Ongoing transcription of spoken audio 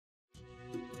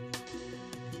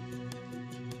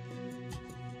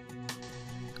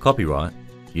Copyright,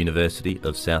 University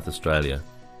of South Australia.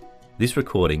 This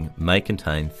recording may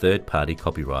contain third-party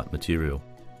copyright material.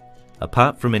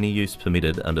 Apart from any use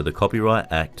permitted under the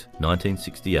Copyright Act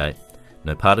 1968,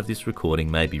 no part of this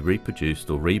recording may be reproduced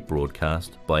or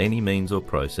rebroadcast by any means or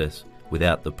process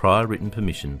without the prior written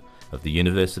permission of the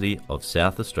University of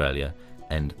South Australia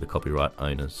and the copyright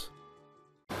owners.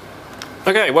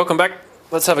 Okay, welcome back.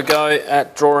 Let's have a go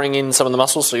at drawing in some of the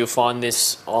muscles. So you'll find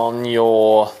this on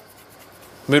your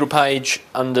Moodle page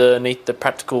underneath the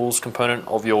practicals component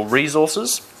of your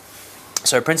resources.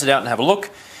 So print it out and have a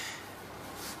look.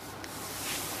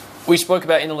 We spoke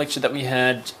about in the lecture that we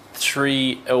had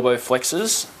 3 elbow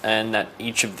flexors and that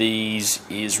each of these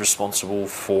is responsible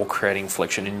for creating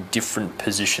flexion in different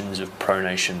positions of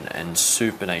pronation and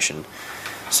supination.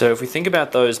 So if we think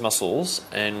about those muscles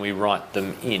and we write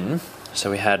them in,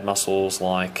 so we had muscles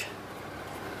like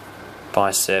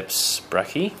biceps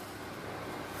brachii,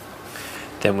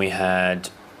 then we had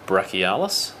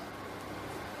brachialis,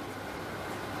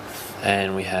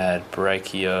 and we had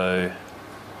brachioradialis.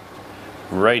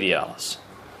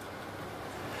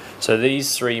 So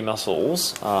these 3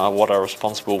 muscles are what are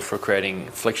responsible for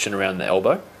creating flexion around the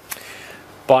elbow.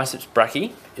 Biceps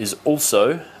brachii is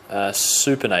also a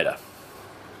supinator.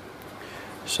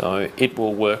 So it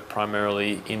will work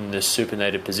primarily in the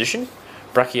supinated position.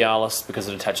 Brachialis, because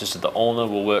it attaches to the ulna,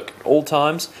 will work at all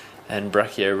times, and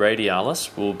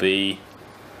brachioradialis will be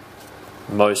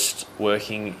most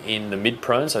working in the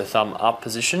mid-prone, so thumb up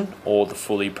position, or the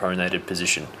fully pronated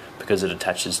position, because it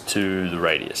attaches to the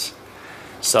radius.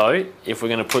 So if we're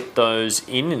going to put those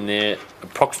in their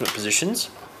approximate positions,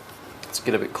 let's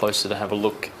get a bit closer to have a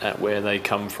look at where they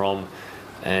come from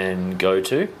and go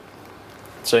to.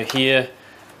 So here,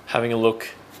 having a look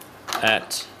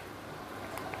at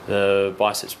the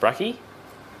biceps brachii.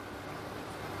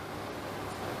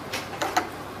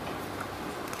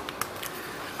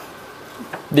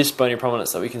 This bony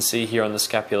prominence that we can see here on the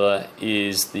scapula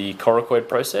is the coracoid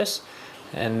process,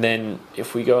 and then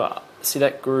if we go up, see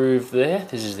that groove there?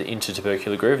 This is the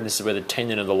intertubercular groove, and this is where the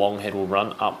tendon of the long head will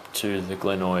run up to the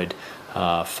glenoid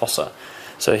fossa.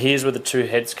 So here's where the 2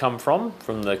 heads come from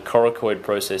the coracoid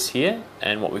process here,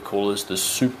 and what we call is the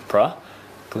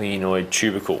supraglenoid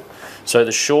tubercle. So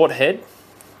the short head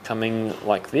coming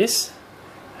like this,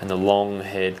 and the long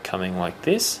head coming like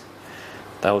this,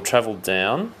 they will travel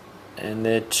down, and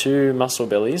their 2 muscle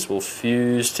bellies will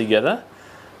fuse together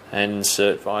and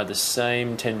insert via the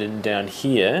same tendon down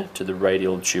here to the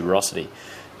radial tuberosity.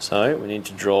 So we need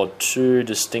to draw 2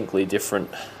 distinctly different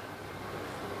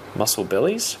muscle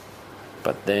bellies,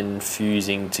 but then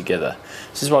fusing together.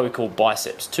 This is why we call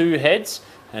biceps 2 heads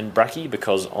and brachii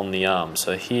because on the arm.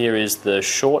 So here is the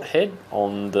short head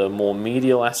on the more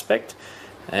medial aspect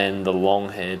and the long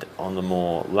head on the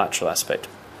more lateral aspect.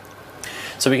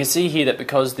 So we can see here that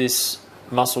because this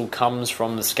muscle comes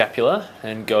from the scapula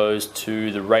and goes to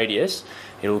the radius,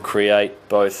 it will create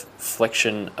both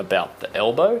flexion about the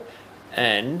elbow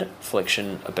and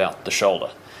flexion about the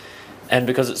shoulder. And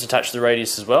because it's attached to the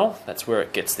radius as well, that's where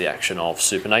it gets the action of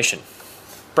supination.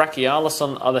 Brachialis,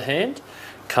 on the other hand,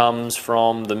 comes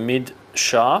from the mid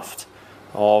shaft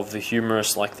of the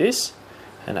humerus like this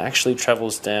and actually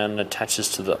travels down and attaches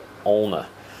to the ulna.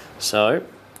 So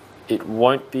it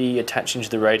won't be attaching to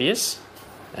the radius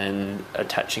and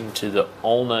attaching to the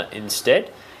ulna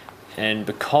instead, and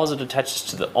because it attaches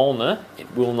to the ulna,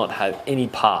 it will not have any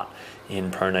part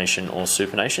in pronation or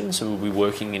supination, so we'll be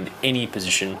working in any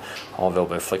position of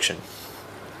elbow flexion.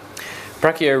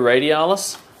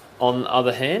 Brachioradialis, on the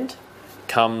other hand,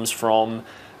 comes from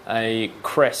a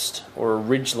crest or a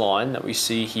ridge line that we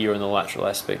see here in the lateral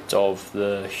aspect of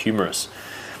the humerus.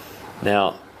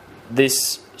 Now,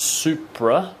 this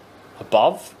supra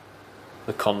above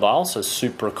the condyle, so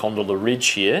supracondylar ridge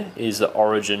here, is the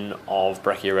origin of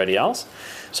brachioradialis.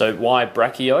 So why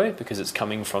brachio? Because it's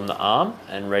coming from the arm,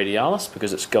 and radialis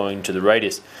because it's going to the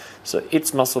radius. So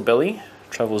its muscle belly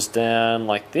travels down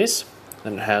like this,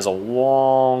 and it has a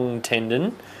long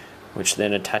tendon which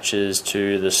then attaches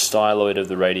to the styloid of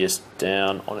the radius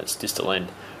down on its distal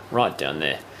end, right down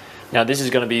there. Now this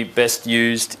is going to be best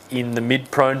used in the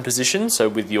mid-prone position, so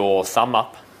with your thumb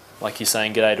up, like you're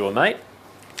saying g'day to a mate,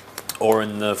 or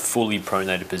in the fully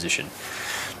pronated position.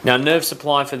 Now nerve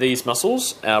supply for these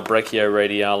muscles, our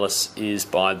brachioradialis is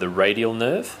by the radial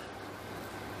nerve,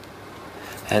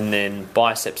 and then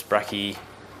biceps brachii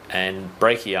and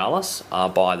brachialis are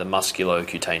by the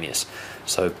musculocutaneous.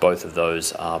 So both of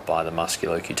those are by the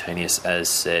musculocutaneous as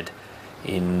said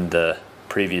in the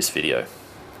previous video.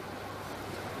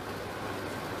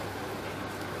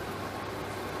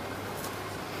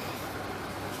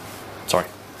 Sorry,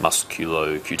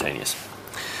 musculocutaneous.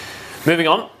 Moving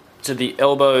on to the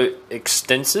elbow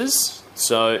extensors.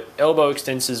 So elbow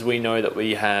extensors, we know that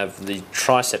we have the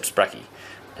triceps brachii.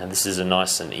 Now this is a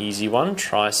nice and easy one,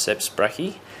 triceps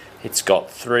brachii. It's got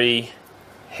 3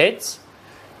 heads,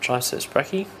 triceps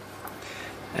brachii,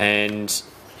 and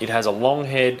it has a long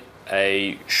head,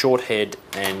 a short head,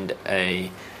 and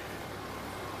a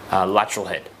lateral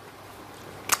head.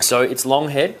 So its long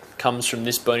head comes from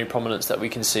this bony prominence that we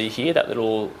can see here, that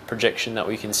little projection that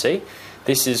we can see.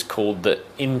 This is called the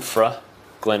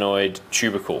infraglenoid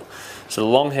tubercle. So the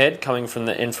long head coming from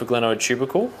the infraglenoid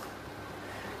tubercle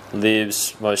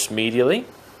lives most medially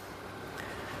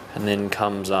and then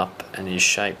comes up and is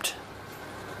shaped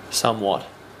somewhat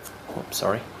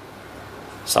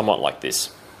like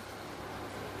this.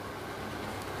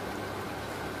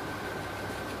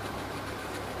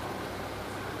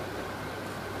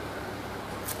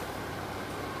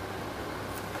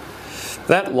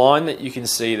 That line that you can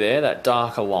see there, that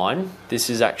darker line, this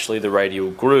is actually the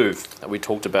radial groove that we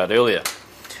talked about earlier.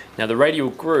 Now the radial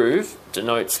groove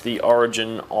denotes the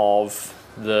origin of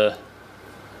the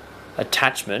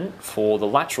attachment for the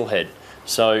lateral head.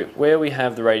 So where we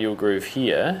have the radial groove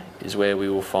here is where we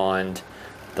will find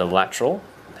the lateral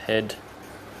head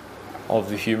of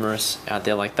the humerus out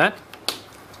there like that.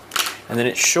 And then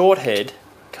its short head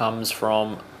comes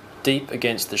from deep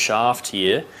against the shaft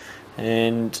here,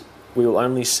 and we will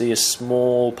only see a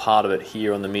small part of it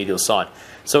here on the medial side.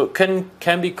 So it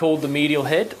can be called the medial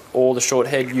head or the short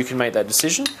head. You can make that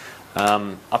decision,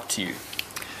 up to you.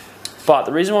 But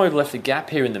the reason why we've left a gap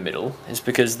here in the middle is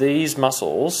because these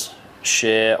muscles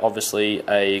share obviously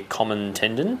a common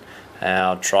tendon,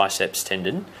 our triceps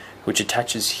tendon, which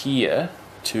attaches here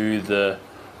to the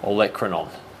olecranon.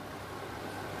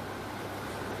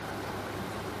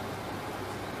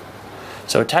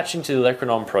 So attaching to the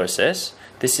olecranon process,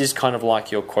 this is kind of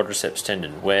like your quadriceps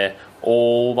tendon, where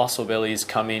all muscle bellies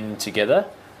come in together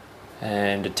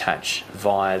and attach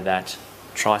via that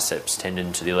triceps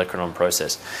tendon to the olecranon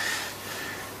process.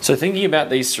 So thinking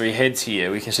about these 3 heads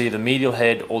here, we can see the medial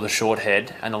head or the short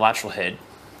head and the lateral head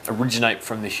originate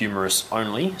from the humerus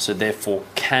only, so therefore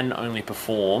can only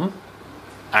perform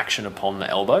action upon the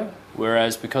elbow,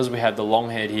 whereas because we have the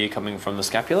long head here coming from the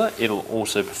scapula, it'll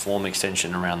also perform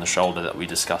extension around the shoulder that we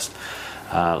discussed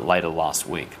later last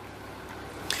week.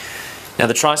 Now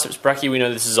the triceps brachii, we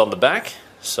know this is on the back,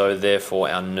 so therefore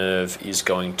our nerve is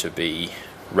going to be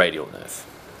radial nerve.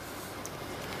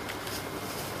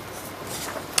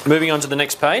 Moving on to the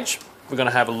next page, we're going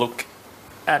to have a look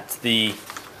at the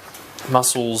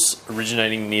muscles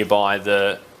originating nearby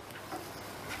the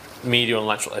medial and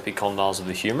lateral epicondyles of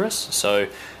the humerus, so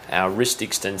our wrist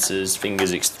extensors, finger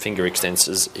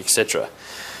extensors, etc.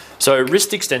 So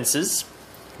wrist extensors,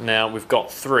 now we've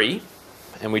got 3,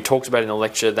 and we talked about in the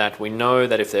lecture that we know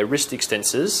that if they're wrist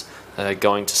extensors, they're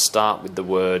going to start with the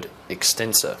word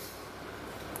extensor.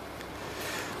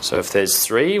 So if there's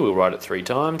 3, we'll write it 3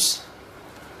 times.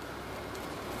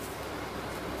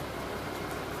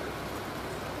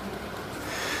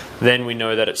 Then we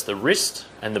know that it's the wrist,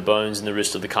 and the bones in the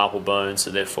wrist are the carpal bones,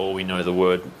 so therefore we know the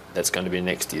word that's going to be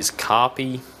next is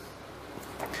carpi.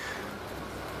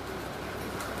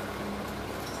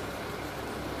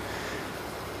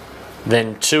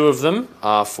 Then 2 of them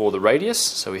are for the radius,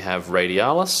 so we have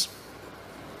radialis,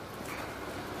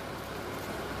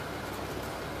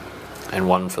 and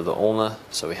 1 for the ulna,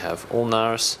 so we have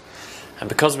ulnaris. And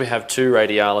because we have 2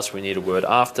 radialis, we need a word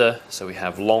after, so we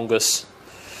have longus,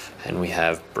 and we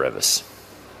have brevis.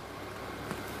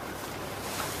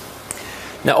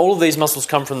 Now all of these muscles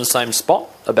come from the same spot,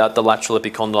 about the lateral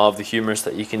epicondyle of the humerus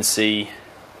that you can see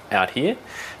out here.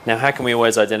 Now how can we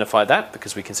always identify that?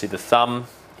 Because we can see the thumb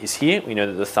is here. We know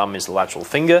that the thumb is the lateral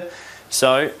finger.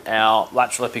 So our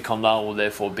lateral epicondyle will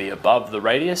therefore be above the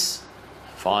radius,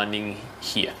 finding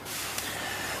here.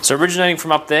 So originating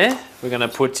from up there, we're going to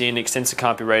put in extensor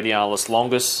carpi radialis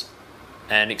longus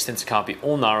and extensor carpi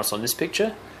ulnaris on this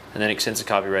picture, and then extensor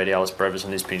carpi radialis brevis on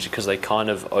this picture, because they kind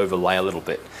of overlay a little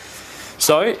bit.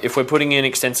 So if we're putting in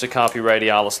extensor carpi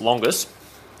radialis longus,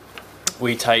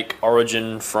 we take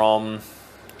origin from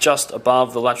just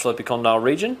above the lateral epicondyle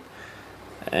region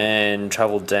and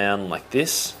travel down like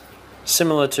this,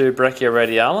 similar to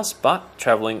brachioradialis, but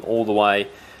traveling all the way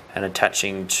and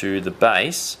attaching to the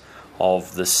base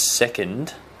of the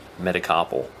second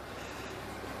metacarpal.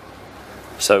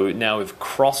 So now we've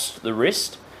crossed the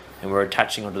wrist and we're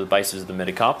attaching onto the bases of the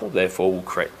metacarpal, therefore we'll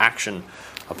create action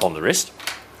upon the wrist.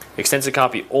 Extensor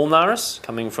carpi ulnaris,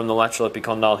 coming from the lateral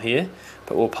epicondyle here,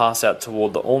 but we'll pass out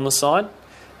toward the ulnar side,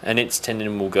 and its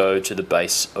tendon will go to the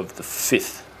base of the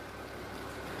 5th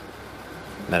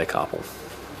metacarpal.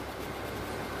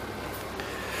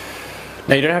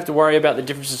 Now you don't have to worry about the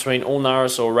difference between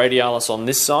ulnaris or radialis on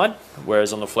this side,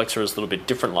 whereas on the flexor it's a little bit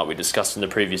different like we discussed in the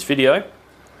previous video.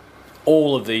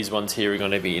 All of these ones here are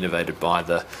going to be innervated by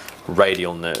the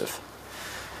radial nerve.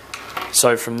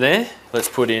 So from there, let's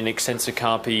put in extensor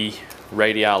carpi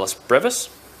radialis brevis.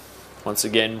 Once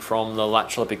again from the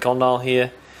lateral epicondyle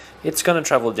here, it's going to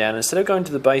travel down. Instead of going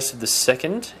to the base of the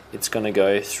second, it's going to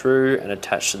go through and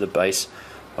attach to the base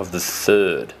of the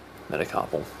third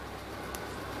metacarpal.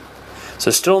 So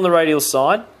still on the radial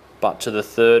side, but to the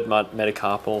third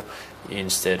metacarpal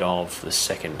instead of the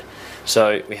second.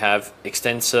 So we have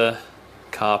extensor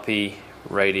carpi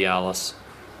radialis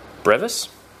brevis,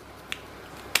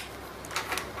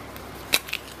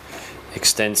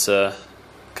 extensor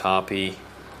carpi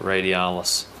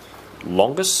radialis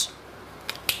longus,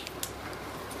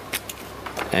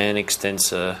 and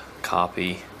extensor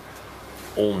carpi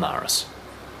ulnaris.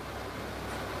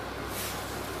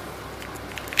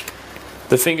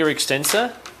 The finger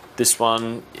extensor, this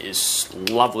one is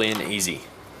lovely and easy.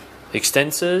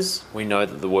 Extensors, we know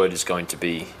that the word is going to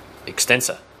be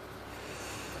extensor.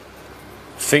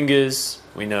 Fingers,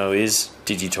 we know is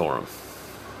digitorum.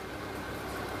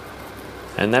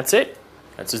 And that's it.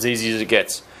 That's as easy as it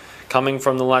gets. Coming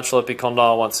from the lateral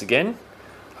epicondyle once again,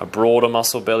 a broader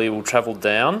muscle belly will travel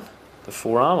down the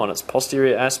forearm on its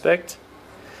posterior aspect,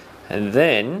 and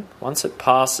then once it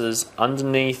passes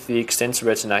underneath the extensor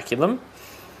retinaculum,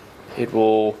 it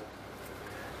will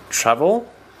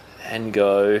travel and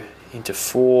go into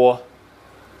 4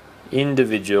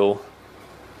 individual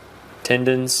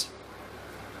tendons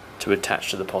to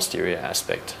attach to the posterior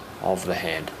aspect of the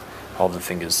hand, of the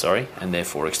fingers, sorry, and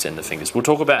therefore extend the fingers. We'll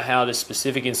talk about how this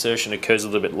specific insertion occurs a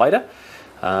little bit later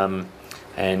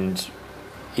and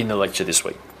in the lecture this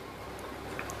week.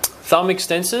 Thumb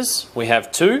extensors, we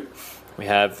have 2. We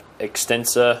have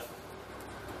extensor,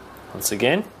 once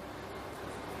again,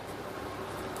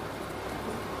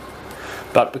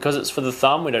 but because it's for the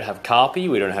thumb, we don't have carpi,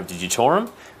 we don't have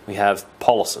digitorum, we have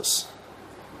pollicis.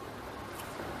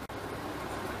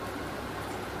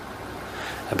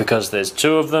 And because there's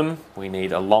 2 of them, we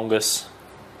need a longus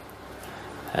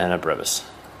and a brevis.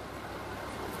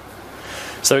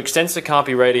 So extensor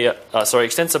carpi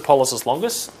extensor pollicis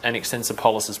longus and extensor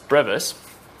pollicis brevis,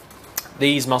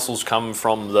 these muscles come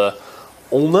from the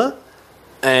ulna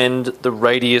and the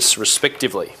radius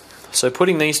respectively. So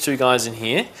putting these 2 guys in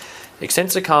here,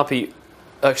 extensor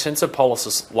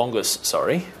pollicis longus,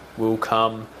 will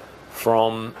come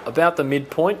from about the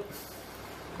midpoint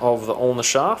of the ulnar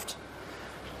shaft,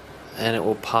 and it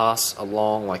will pass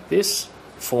along like this,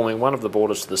 forming one of the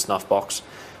borders to the snuff box,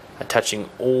 attaching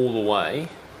all the way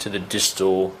to the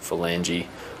distal phalange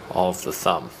of the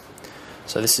thumb.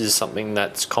 So this is something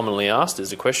that's commonly asked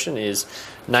as a question, is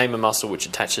name a muscle which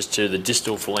attaches to the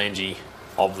distal phalange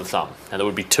of the thumb. Now there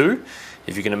would be 2,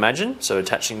 if you can imagine. So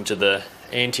attaching to the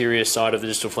anterior side of the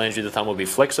distal phalange of the thumb will be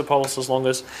flexor pollicis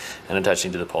longus, and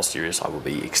attaching to the posterior side will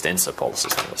be extensor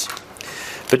pollicis longus.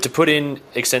 But to put in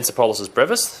extensor pollicis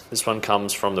brevis, this one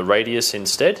comes from the radius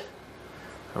instead,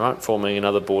 alright, forming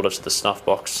another border to the snuff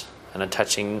box and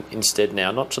attaching instead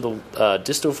now not to the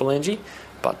distal phalange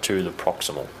but to the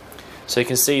proximal. So you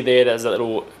can see there's that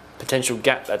little potential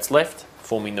gap that's left,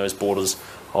 forming those borders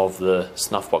of the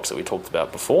snuff box that we talked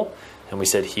about before. And we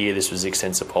said here this was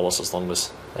extensor pollicis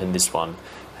longus, and this one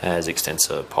has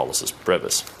extensor pollicis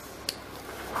brevis.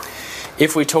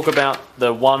 If we talk about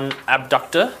the one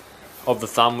abductor of the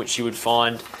thumb which you would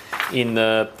find in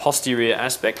the posterior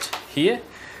aspect here,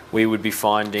 we would be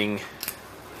finding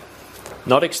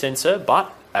not extensor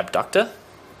but abductor,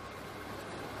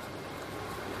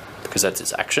 because that's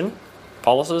its action,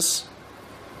 pollicis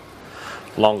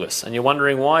longus. And you're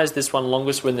wondering, why is this one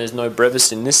longus when there's no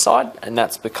brevis in this side? And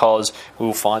that's because we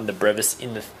will find the brevis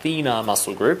in the thenar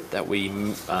muscle group that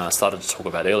we started to talk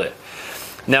about earlier.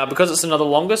 Now, because it's another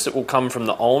longus, it will come from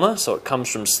the ulna, so it comes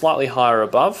from slightly higher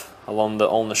above, along the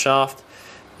ulnar shaft.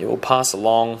 It will pass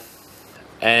along,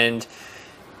 and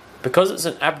because it's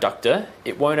an abductor,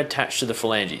 it won't attach to the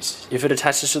phalanges. If it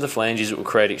attaches to the phalanges, it will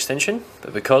create extension,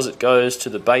 but because it goes to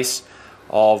the base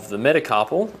of the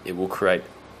metacarpal, it will create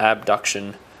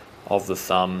abduction of the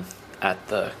thumb at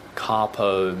the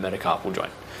carpo-metacarpal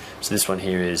joint. So this one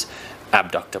here is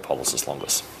abductor pollicis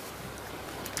longus.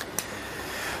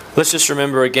 Let's just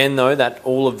remember again though that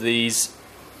all of these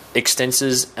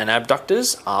extensors and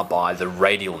abductors are by the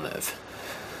radial nerve.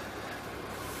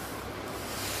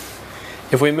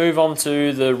 If we move on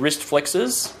to the wrist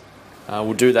flexors,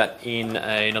 we'll do that in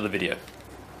another video.